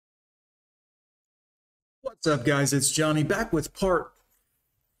What's up, guys? It's Johnny back with part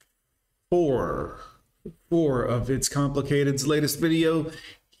four of It's Complicated's latest video.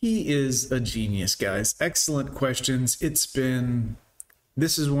 He is a genius, guys. Excellent questions. This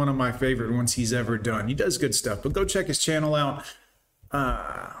is one of my favorite ones he's ever done. He does good stuff, but go check his channel out.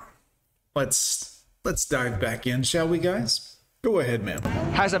 Let's dive back in, shall we, guys? Go ahead, man.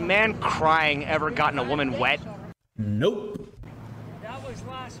 Has a man crying ever gotten a woman wet? Nope.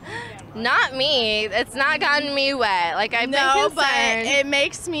 Not me. It's not gotten me wet. Like, I've been concerned. But it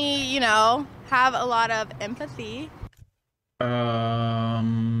makes me, have a lot of empathy. You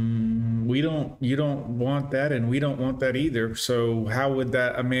don't want that, and we don't want that either. So how would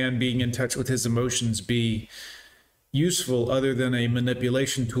a man being in touch with his emotions be useful other than a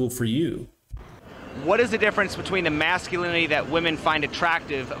manipulation tool for you? What is the difference between the masculinity that women find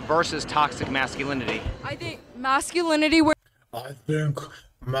attractive versus toxic masculinity? I think masculinity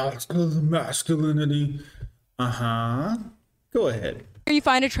Go ahead. where you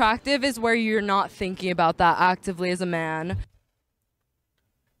find attractive is where you're not thinking about that actively as a man.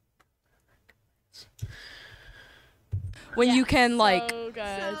 When you can So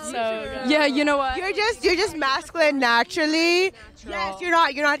good. yeah, you know what? You're just masculine naturally. Yes, you're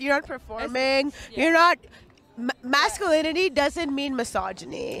not performing. You're not. Masculinity doesn't mean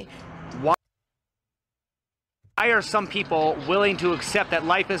misogyny. Why are some people willing to accept that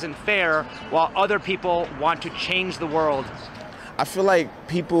life isn't fair while other people want to change the world? I feel like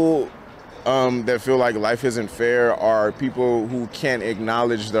people that feel like life isn't fair are people who can't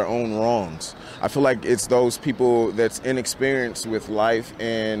acknowledge their own wrongs. I feel like it's those people that's inexperienced with life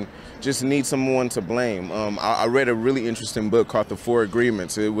and just need someone to blame. I read a really interesting book called The Four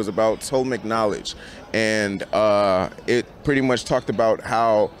Agreements. It was about Tolmec knowledge, and it pretty much talked about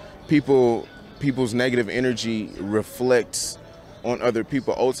how people's negative energy reflects on other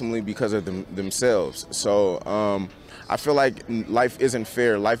people ultimately because of themselves. So I feel like life isn't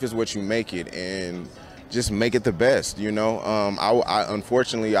fair. Life is what you make it, and just make it the best, I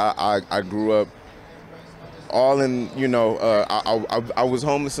unfortunately grew up all in, I was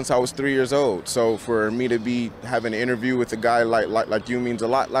homeless since I was 3 years old. So for me to be having an interview with a guy like you means a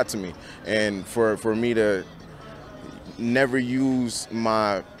lot to me. And for me to never use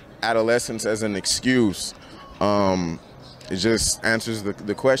my adolescence as an excuse, it just answers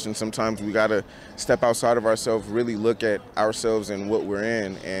the question. Sometimes we gotta step outside of ourselves, really look at ourselves and what we're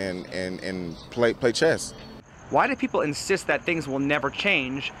in, and play chess. Why do people insist that things will never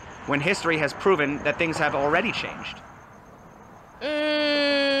change when history has proven that things have already changed?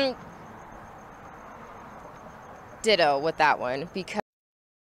 Ditto with that one, because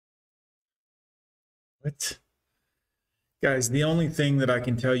What? Guys, the only thing that I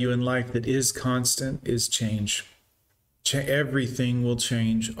can tell you in life that is constant is change. Everything will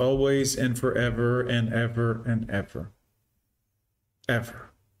change, always and forever and ever and ever. Ever.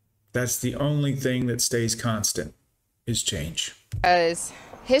 That's the only thing that stays constant, is change. as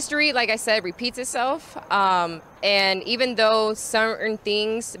history, like I said, repeats itself. And even though certain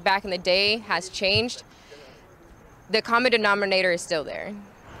things back in the day has changed, the common denominator is still there.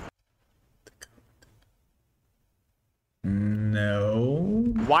 No.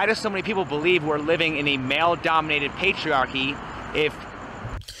 Why do so many people believe we're living in a male-dominated patriarchy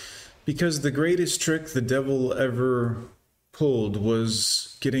Because the greatest trick the devil ever pulled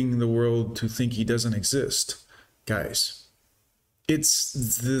was getting the world to think he doesn't exist. Guys, it's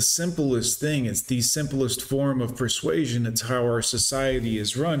the simplest thing. It's the simplest form of persuasion. It's how our society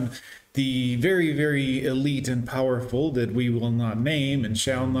is run. The very, very elite and powerful that we will not name and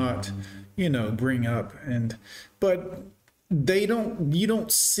shall not, bring up. But you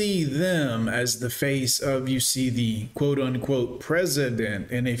don't see them as the face of, you see the quote unquote president.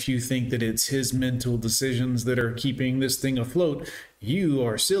 And if you think that it's his mental decisions that are keeping this thing afloat, you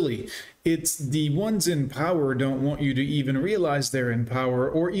are silly. It's the ones in power don't want you to even realize they're in power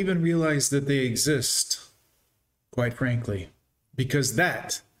or even realize that they exist, quite frankly, because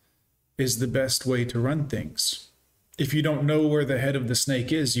that is the best way to run things. If you don't know where the head of the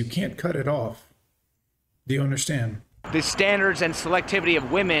snake is, you can't cut it off. Do you understand? the standards and selectivity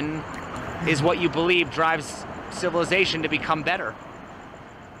of women is what you believe drives civilization to become better?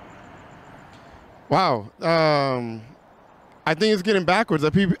 Wow. I think it's getting backwards. I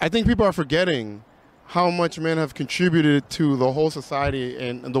think people are forgetting how much men have contributed to the whole society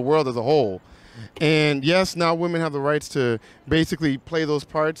and the world as a whole. And yes, now women have the rights to basically play those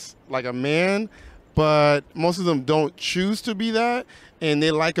parts like a man, but most of them don't choose to be that, and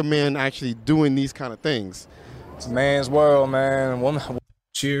they like a man actually doing these kind of things. It's a man's world, man.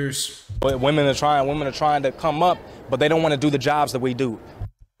 Cheers. But women are trying to come up, but they don't want to do the jobs that we do.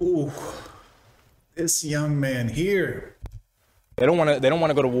 Ooh. This young man here. They don't want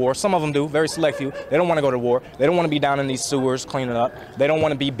to go to war. Some of them do, very select few. They don't want to go to war. They don't want to be down in these sewers cleaning up. They don't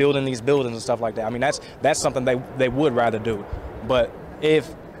want to be building these buildings and stuff like that. I mean, that's something they would rather do. But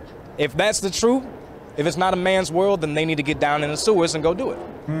if that's the truth, if it's not a man's world, then they need to get down in the sewers and go do it.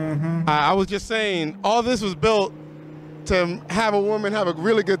 Mm-hmm. I was just saying, all this was built to have a woman have a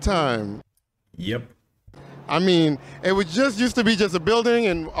really good time. Yep. I mean, it was just used to be just a building,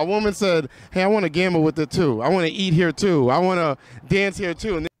 and a woman said, hey, I want to gamble with it too. I want to eat here too. I want to dance here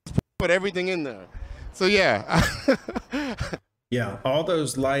too. And they put everything in there. So yeah. Yeah, all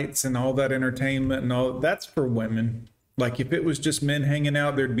those lights and all that entertainment and all that's for women. Like if it was just men hanging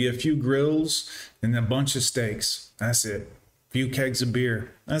out, there'd be a few grills and a bunch of steaks. That's it. A few kegs of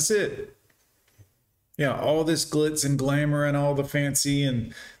beer. That's it. Yeah, all this glitz and glamour and all the fancy,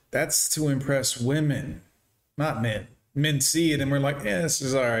 and that's to impress women. Not men. Men see it and we're like, yeah, this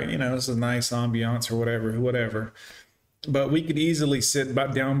is all right. You know, this is a nice ambiance or whatever. But we could easily sit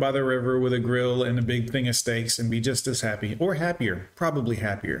down by the river with a grill and a big thing of steaks and be just as happy or happier, probably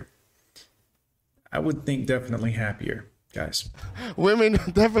happier. I would think definitely happier, guys. Women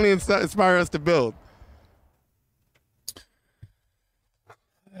definitely inspire us to build.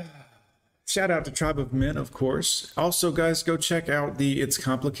 Shout out to Tribe of Men, of course. Also, guys, go check out the It's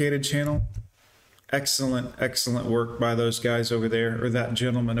Complicated channel. Excellent work by those guys over there, or that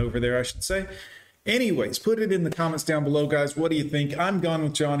gentleman over there, I should say. Anyways, put it in the comments down below, guys. What do you think? I'm Gone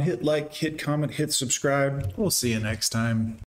with John. Hit like, hit comment, hit subscribe. We'll see you next time.